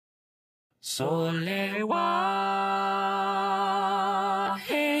New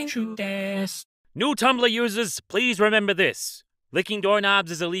Tumblr users, please remember this. Licking doorknobs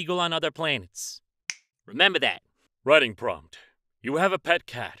is illegal on other planets. Remember that. Writing prompt. You have a pet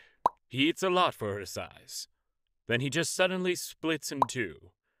cat. He eats a lot for his size. Then he just suddenly splits in two.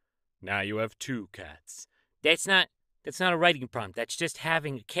 Now you have 2 cats. That's not a writing prompt. That's just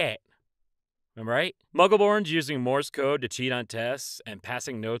having a cat. Am I right? Muggleborns using Morse code to cheat on tests and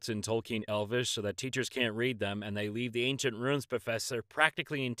passing notes in Tolkien Elvish so that teachers can't read them, and they leave the ancient runes professor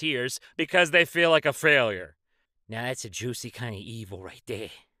practically in tears because they feel like a failure. Now that's a juicy kind of evil right there.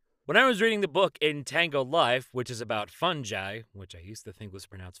 When I was reading the book Entangled Life, which is about fungi, which I used to think was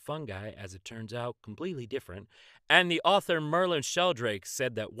pronounced fungi, as it turns out completely different, and the author Merlin Sheldrake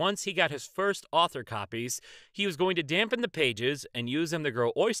said that once he got his first author copies, he was going to dampen the pages and use them to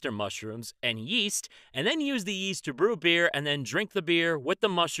grow oyster mushrooms and yeast, and then use the yeast to brew beer and then drink the beer with the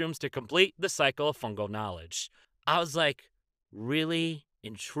mushrooms to complete the cycle of fungal knowledge. I was like, really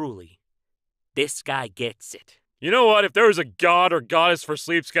and truly, this guy gets it. You know what? If there was a god or goddess for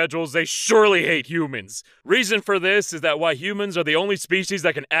sleep schedules, they surely hate humans. Reason for this is that why humans are the only species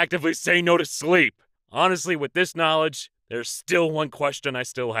that can actively say no to sleep. Honestly, with this knowledge, there's still one question I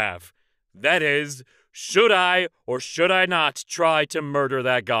still have. That is, should I or should I not try to murder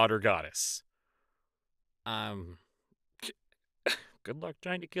that god or goddess? Good luck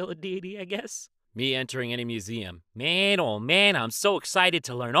trying to kill a deity, I guess. Me entering any museum. Man, oh man, I'm so excited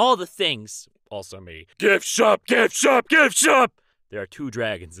to learn all the things. Also me. Gift shop, gift shop, gift shop! There are 2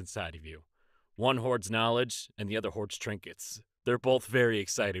 dragons inside of you. One hoards knowledge, and the other hoards trinkets. They're both very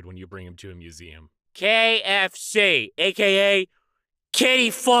excited when you bring them to a museum. KFC, a.k.a. Kitty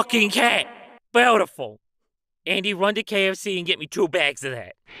fucking cat. Beautiful. Andy, run to KFC and get me 2 bags of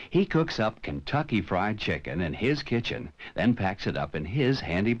that. He cooks up Kentucky Fried Chicken in his kitchen, then packs it up in his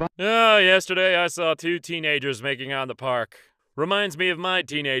handy box. Yesterday I saw 2 teenagers making out in the park. Reminds me of my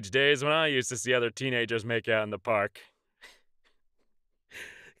teenage days when I used to see other teenagers make out in the park.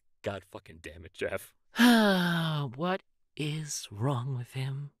 God fucking damn it, Jeff. What is wrong with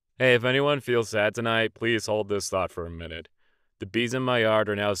him? Hey, if anyone feels sad tonight, please hold this thought for a minute. The bees in my yard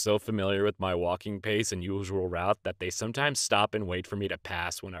are now so familiar with my walking pace and usual route that they sometimes stop and wait for me to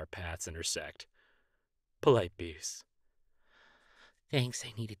pass when our paths intersect. Polite bees. Thanks,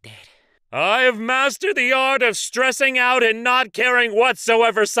 I needed that. I have mastered the art of stressing out and not caring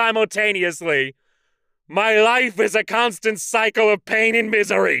whatsoever simultaneously. My life is a constant cycle of pain and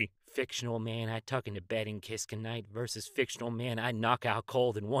misery. Fictional man I tuck into bed and kiss goodnight versus fictional man I knock out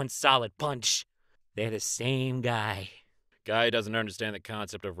cold in one solid punch. They're the same guy. Guy doesn't understand the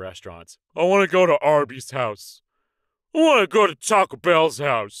concept of restaurants. I want to go to Arby's house. I want to go to Taco Bell's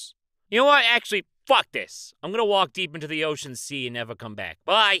house. You know what? Actually, fuck this. I'm gonna walk deep into the ocean sea and never come back.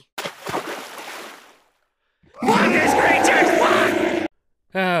 Bye. Fuck this creature!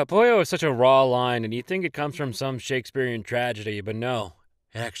 Fuck! Pollo is such a raw line, and you'd think it comes from some Shakespearean tragedy, but no.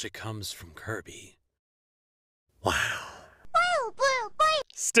 It actually comes from Kirby. Wow.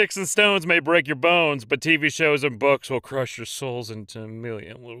 Sticks and stones may break your bones, but TV shows and books will crush your souls into a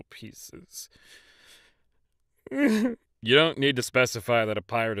million little pieces. You don't need to specify that a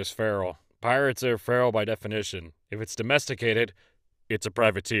pirate is feral. Pirates are feral by definition. If it's domesticated, it's a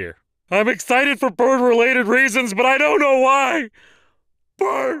privateer. I'm excited for bird-related reasons, but I don't know why!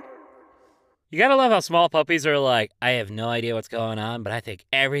 Bird! You gotta love how small puppies are like, I have no idea what's going on, but I think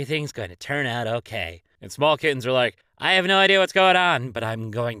everything's going to turn out okay. And small kittens are like, I have no idea what's going on, but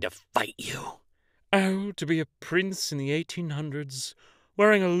I'm going to fight you. Oh, to be a prince in the 1800s,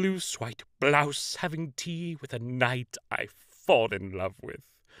 wearing a loose white blouse, having tea with a knight I fall in love with.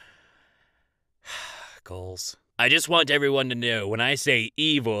 Goals. I just want everyone to know, when I say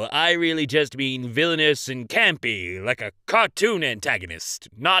evil, I really just mean villainous and campy, like a cartoon antagonist,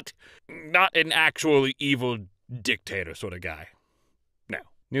 not an actually evil dictator sort of guy. No.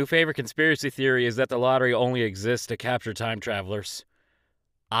 New favorite conspiracy theory is that the lottery only exists to capture time travelers.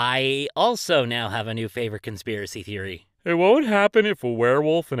 I also now have a new favorite conspiracy theory. Hey, what would happen if a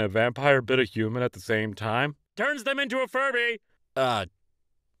werewolf and a vampire bit a human at the same time? Turns them into a Furby!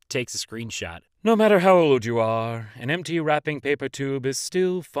 Takes a screenshot. No matter how old you are, an empty wrapping paper tube is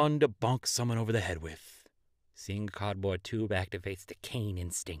still fun to bonk someone over the head with. Seeing a cardboard tube activates the Cain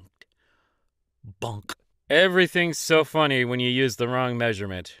instinct. Bonk. Everything's so funny when you use the wrong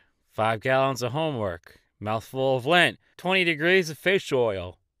measurement. 5 gallons of homework, mouthful of lint, 20 degrees of facial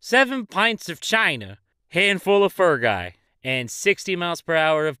oil, 7 pints of China, handful of fur guy, and 60 miles per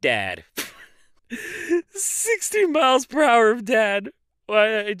hour of dad. 60 miles per hour of dad.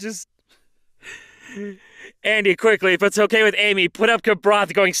 Why, Andy, quickly, if it's okay with Amy, put up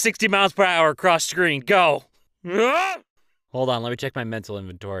Cabroth going 60 miles per hour across screen. Go. Hold on, let me check my mental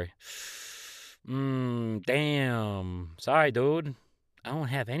inventory. Damn. Sorry, dude. I don't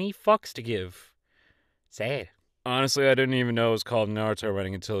have any fucks to give. Sad. Honestly, I didn't even know it was called Naruto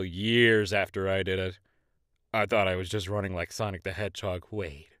running until years after I did it. I thought I was just running like Sonic the Hedgehog.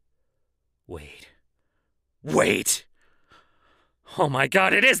 Wait. Oh my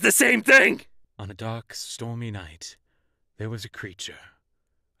god, it is the same thing! On a dark, stormy night, there was a creature,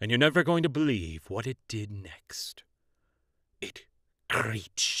 and you're never going to believe what it did next. It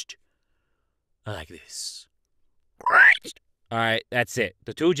screeched. Like this. Alright, that's it.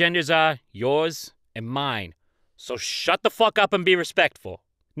 The two genders are yours and mine. So shut the fuck up and be respectful.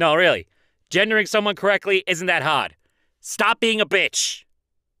 No, really. Gendering someone correctly isn't that hard. Stop being a bitch.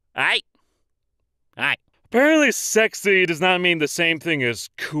 Alright? Alright. Apparently sexy does not mean the same thing as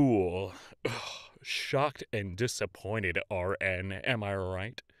cool. Ugh, shocked and disappointed, RN. Am I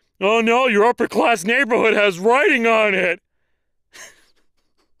right? Oh no, your upper class neighborhood has writing on it!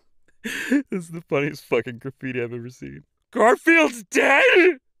 This is the funniest fucking graffiti I've ever seen. Garfield's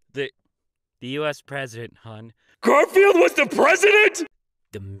dead? The U.S. president, hon. Garfield was the president?!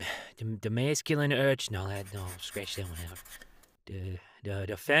 The masculine urge, no, scratch that one out.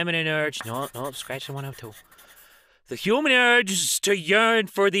 The feminine urge, no, scratch that one out too. The human urge to yearn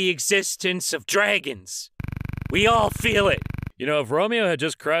for the existence of dragons. We all feel it. You know, if Romeo had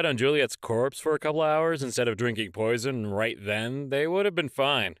just cried on Juliet's corpse for a couple hours instead of drinking poison right then, they would have been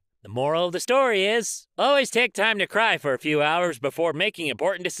fine. The moral of the story is, always take time to cry for a few hours before making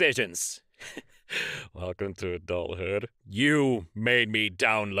important decisions. Welcome to adulthood. You made me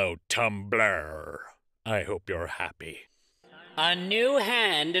download Tumblr. I hope you're happy. A new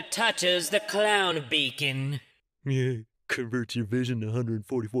hand touches the clown beacon. Yeah, convert your vision to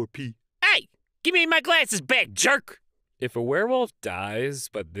 144p. Hey! Give me my glasses back, jerk! If a werewolf dies,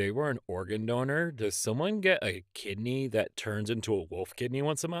 but they were an organ donor, does someone get a kidney that turns into a wolf kidney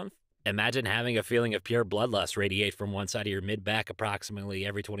once a month? Imagine having a feeling of pure bloodlust radiate from one side of your mid-back approximately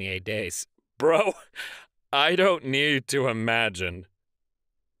every 28 days. Bro, I don't need to imagine.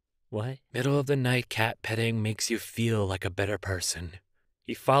 What? Middle of the night cat petting makes you feel like a better person.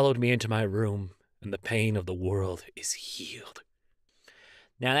 He followed me into my room, and the pain of the world is healed.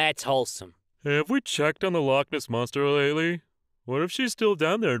 Now that's wholesome. Have we checked on the Loch Ness Monster lately? What if she's still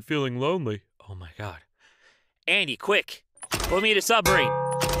down there and feeling lonely? Oh my god. Andy, quick! Put me in a submarine!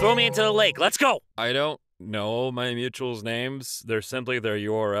 Throw me into the lake, let's go! I don't know my mutuals' names. They're simply their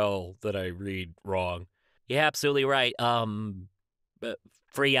URL that I read wrong. Yeah, absolutely right.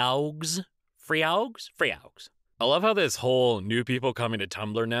 Freaugs? Freaugs. I love how this whole new people coming to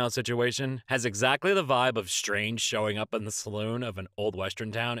Tumblr now situation has exactly the vibe of Strange showing up in the saloon of an old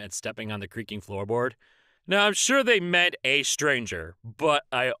western town and stepping on the creaking floorboard. Now, I'm sure they meant a stranger, but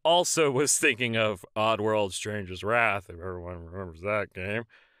I also was thinking of Oddworld Stranger's Wrath, if everyone remembers that game.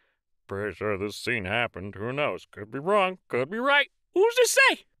 Pretty sure this scene happened. Who knows? Could be wrong, could be right. Who's to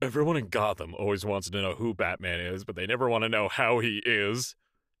say? Everyone in Gotham always wants to know who Batman is, but they never want to know how he is.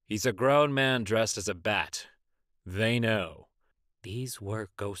 He's a grown man dressed as a bat. They know. These were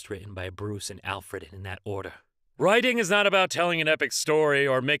ghostwritten by Bruce and Alfred in that order. Writing is not about telling an epic story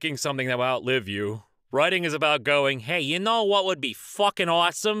or making something that will outlive you. Writing is about going, hey, you know what would be fucking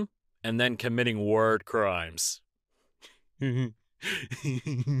awesome? And then committing word crimes. I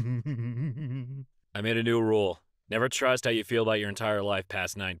made a new rule. Never trust how you feel about your entire life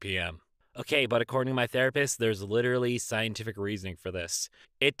past 9 p.m. Okay, but according to my therapist, there's literally scientific reasoning for this.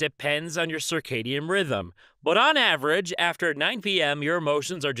 It depends on your circadian rhythm. But on average, after 9 p.m., your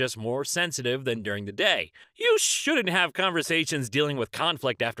emotions are just more sensitive than during the day. You shouldn't have conversations dealing with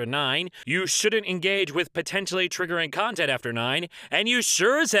conflict after 9. You shouldn't engage with potentially triggering content after 9. And you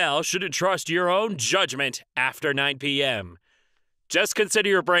sure as hell shouldn't trust your own judgment after 9 p.m. Just consider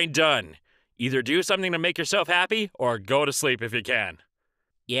your brain done. Either do something to make yourself happy, or go to sleep if you can.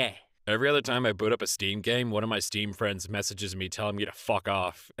 Yeah. Every other time I boot up a Steam game, one of my Steam friends messages me telling me to fuck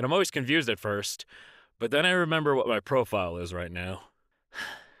off. And I'm always confused at first, but then I remember what my profile is right now.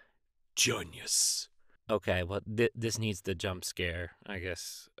 Genius. Okay, well, this needs the jump scare, I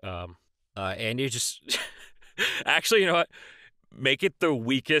guess. Andy, just... Actually, you know what? Make it the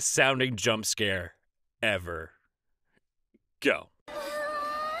weakest sounding jump scare ever. Go.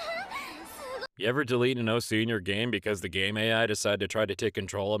 You ever delete an OC in your game because the game AI decided to try to take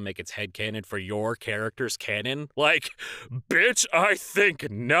control and make its headcanon for your character's canon? Like, bitch, I think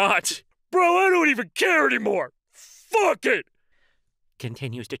not. Bro, I don't even care anymore. Fuck it.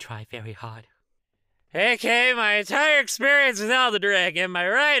 Continues to try very hard. Okay, my entire experience with Elden Ring. Am I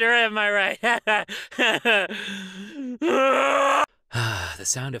right or am I right? The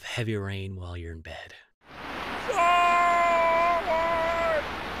sound of heavy rain while you're in bed.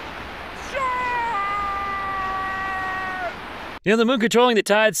 You know, the moon controlling the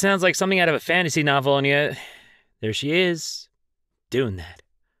tide sounds like something out of a fantasy novel, and yet there she is, doing that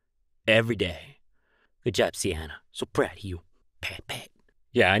every day. Good job, Cyana. So proud of you. Pat, pat.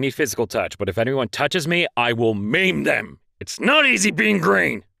 Yeah, I need physical touch, but if anyone touches me, I will maim them. It's not easy being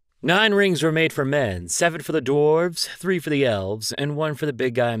green. 9 rings were made for men, 7 for the dwarves, 3 for the elves, and 1 for the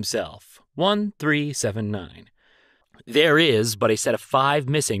big guy himself. 1, 3, 7, 9. There is but a set of 5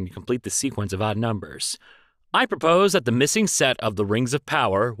 missing to complete the sequence of odd numbers. I propose that the missing set of the Rings of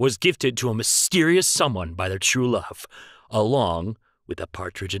Power was gifted to a mysterious someone by their true love, along with a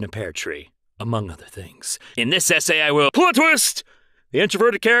partridge in a pear tree, among other things. In this essay, I will plot twist! The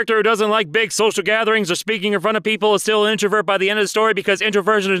introverted character who doesn't like big social gatherings or speaking in front of people is still an introvert by the end of the story because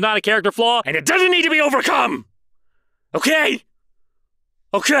introversion is not a character flaw, and it doesn't need to be overcome! Okay?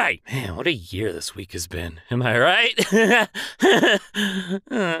 Okay! Man, what a year this week has been. Am I right?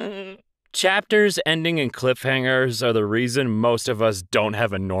 Chapters ending in cliffhangers are the reason most of us don't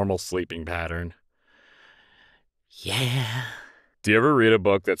have a normal sleeping pattern. Yeah. Do you ever read a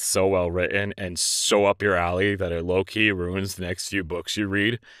book that's so well written and so up your alley that it low-key ruins the next few books you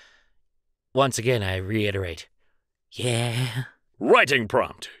read? Once again, I reiterate. Yeah. Writing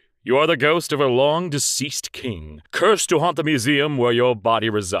prompt. You are the ghost of a long-deceased king, cursed to haunt the museum where your body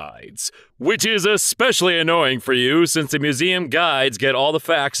resides, which is especially annoying for you since the museum guides get all the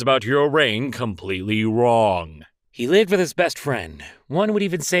facts about your reign completely wrong. He lived with his best friend. One would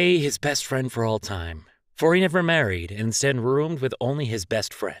even say his best friend for all time. For he never married and instead roomed with only his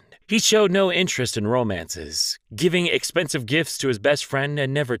best friend. He showed no interest in romances, giving expensive gifts to his best friend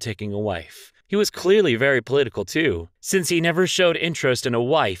and never taking a wife. He was clearly very political too, since he never showed interest in a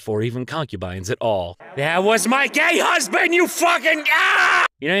wife or even concubines at all. That was my gay husband, you fucking ah!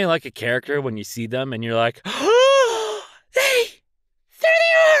 You know you like a character when you see them and you're like, oh, there they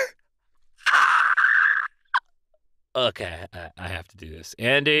are! Ah! Okay, I have to do this.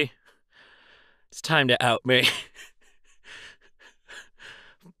 Andy, it's time to out me.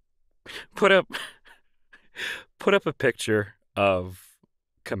 Put up a picture of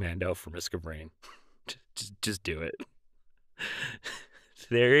Commando from Risk of Rain. Just do it.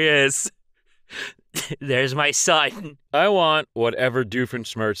 There he is. There's my son. I want whatever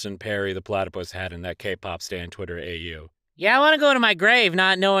Doofenshmirtz Perry the Platypus had in that K-pop stan Twitter AU. Yeah, I want to go to my grave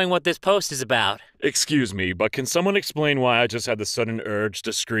not knowing what this post is about. Excuse me, but can someone explain why I just had the sudden urge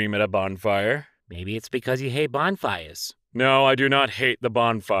to scream at a bonfire? Maybe it's because you hate bonfires. No, I do not hate the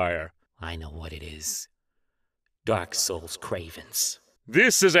bonfire. I know what it is. Dark Souls cravens.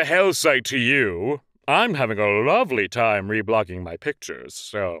 This is a hell site to you. I'm having a lovely time reblocking my pictures,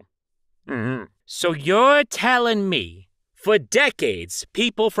 so... So you're telling me, for decades,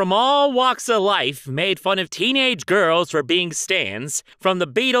 people from all walks of life made fun of teenage girls for being stans, from the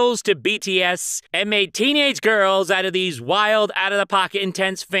Beatles to BTS, and made teenage girls out of these wild, out-of-the-pocket,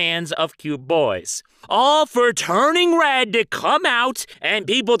 intense fans of cute boys. All for turning red to come out and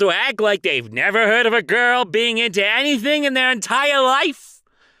people to act like they've never heard of a girl being into anything in their entire life?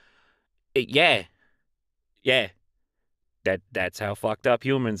 Yeah. That's how fucked up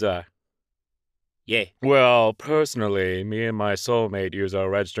humans are. Yeah. Well, personally, me and my soulmate use our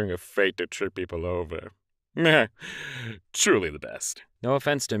red string of fate to trip people over. Truly the best. No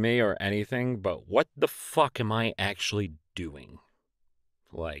offense to me or anything, but what the fuck am I actually doing?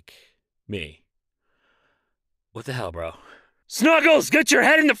 Like, me. What the hell, bro? Snuggles, get your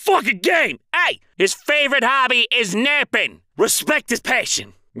head in the fucking game! Hey! His favorite hobby is napping! Respect his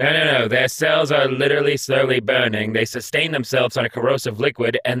passion! No. Their cells are literally slowly burning. They sustain themselves on a corrosive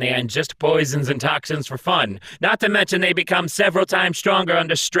liquid, and they ingest poisons and toxins for fun. Not to mention they become several times stronger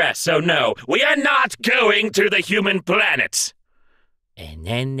under stress. So no, we are not going to the human planet! And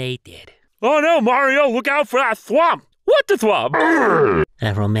then they did. Oh no, Mario, look out for that thwomp! What the thwomp?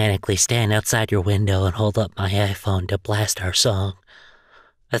 I romantically stand outside your window and hold up my iPhone to blast our song.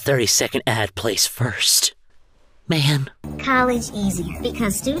 A 30-second ad plays first. Man. College easier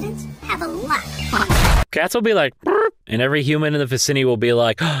because students have a lot of fun. Cats will be like, burp, and every human in the vicinity will be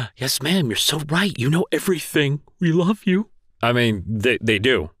like, oh, yes, ma'am, you're so right. You know everything. We love you. I mean, they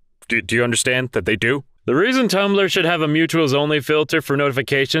do. Do you understand that they do? The reason Tumblr should have a mutuals only filter for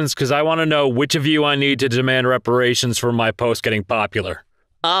notifications because I want to know which of you I need to demand reparations for my post getting popular.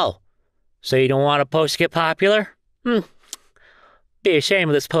 Oh, so you don't want a post get popular? Be a shame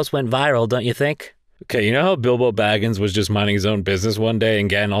if this post went viral, don't you think? Okay, you know how Bilbo Baggins was just minding his own business one day and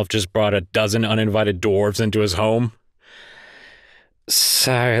Gandalf just brought a dozen uninvited dwarves into his home?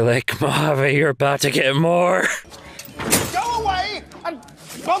 Sorry, Lake Mojave, you're about to get more. Go away and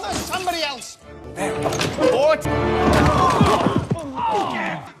bother somebody else. What?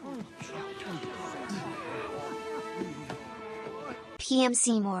 PM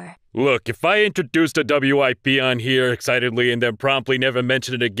Seymour. Look, if I introduced a WIP on here excitedly and then promptly never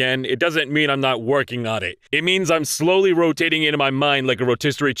mentioned it again, it doesn't mean I'm not working on it. It means I'm slowly rotating it in my mind like a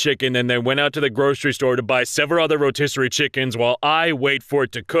rotisserie chicken and then went out to the grocery store to buy several other rotisserie chickens while I wait for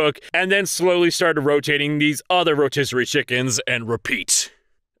it to cook, and then slowly started rotating these other rotisserie chickens and repeat.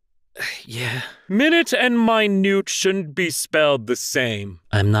 Yeah. Minute and minute shouldn't be spelled the same.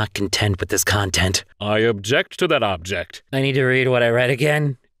 I'm not content with this content. I object to that object. I need to read what I read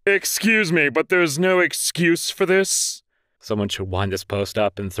again. Excuse me, but there's no excuse for this. Someone should wind this post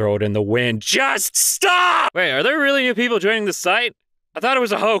up and throw it in the wind. Just stop! Wait, are there really new people joining the site? I thought it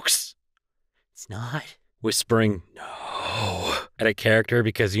was a hoax. It's not. Whispering no at a character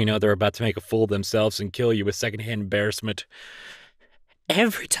because you know they're about to make a fool of themselves and kill you with secondhand embarrassment.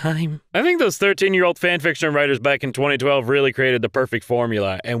 Every time. I think those 13-year-old fanfiction writers back in 2012 really created the perfect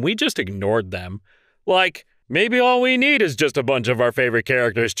formula, and we just ignored them. Like, maybe all we need is just a bunch of our favorite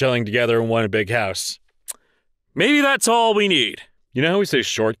characters chilling together in one big house. Maybe that's all we need. You know how we say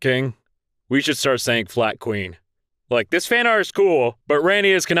short king? We should start saying flat queen. Like, this fan art is cool, but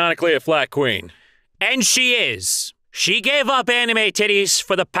Randy is canonically a flat queen. And she is. She gave up anime titties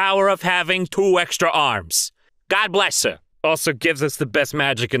for the power of having 2 extra arms. God bless her. Also gives us the best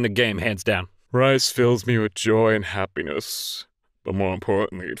magic in the game, hands down. Rice fills me with joy and happiness. But more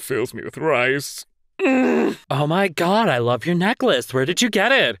importantly, it fills me with rice. Oh my god, I love your necklace. Where did you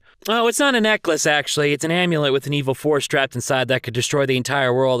get it? Oh, it's not a necklace, actually. It's an amulet with an evil force trapped inside that could destroy the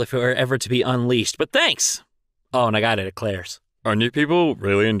entire world if it were ever to be unleashed. But thanks! Oh, and I got it at Claire's. Are new people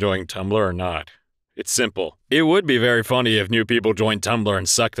really enjoying Tumblr or not? It's simple. It would be very funny if new people joined Tumblr and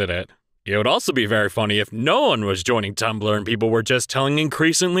sucked at it. It would also be very funny if no one was joining Tumblr and people were just telling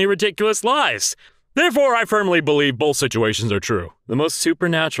increasingly ridiculous lies. Therefore, I firmly believe both situations are true. The most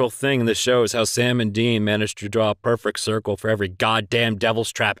supernatural thing in the show is how Sam and Dean managed to draw a perfect circle for every goddamn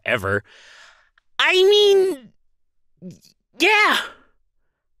devil's trap ever. I mean, yeah.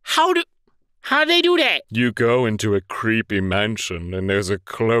 How'd they do that? You go into a creepy mansion and there's a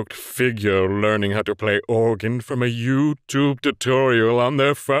cloaked figure learning how to play organ from a YouTube tutorial on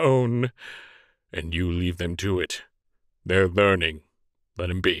their phone. And you leave them to it. They're learning. Let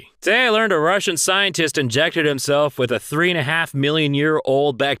him be. Today I learned a Russian scientist injected himself with a 3.5 million year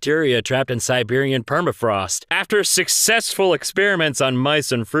old bacteria trapped in Siberian permafrost after successful experiments on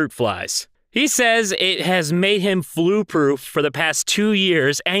mice and fruit flies. He says it has made him flu-proof for the past 2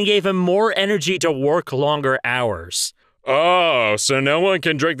 years and gave him more energy to work longer hours. Oh, so no one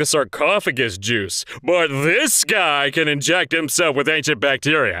can drink the sarcophagus juice, but this guy can inject himself with ancient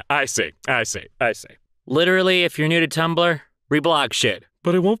bacteria. I see. Literally, if you're new to Tumblr, reblog shit.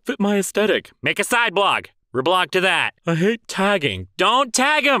 But it won't fit my aesthetic. Make a side blog. Reblog to that. I hate tagging. Don't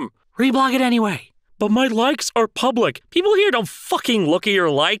tag him! Reblog it anyway. But my likes are public. People here don't fucking look at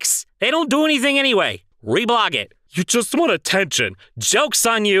your likes. They don't do anything anyway. Reblog it. You just want attention. Joke's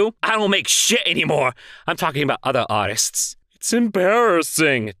on you. I don't make shit anymore. I'm talking about other artists. It's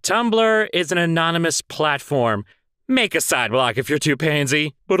embarrassing. Tumblr is an anonymous platform. Make a side blog if you're too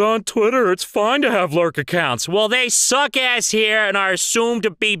pansy. But on Twitter, it's fine to have lurk accounts. Well, they suck ass here and are assumed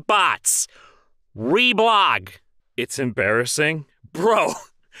to be bots. Reblog. It's embarrassing. Bro,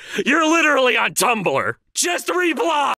 you're literally on Tumblr. Just reblog.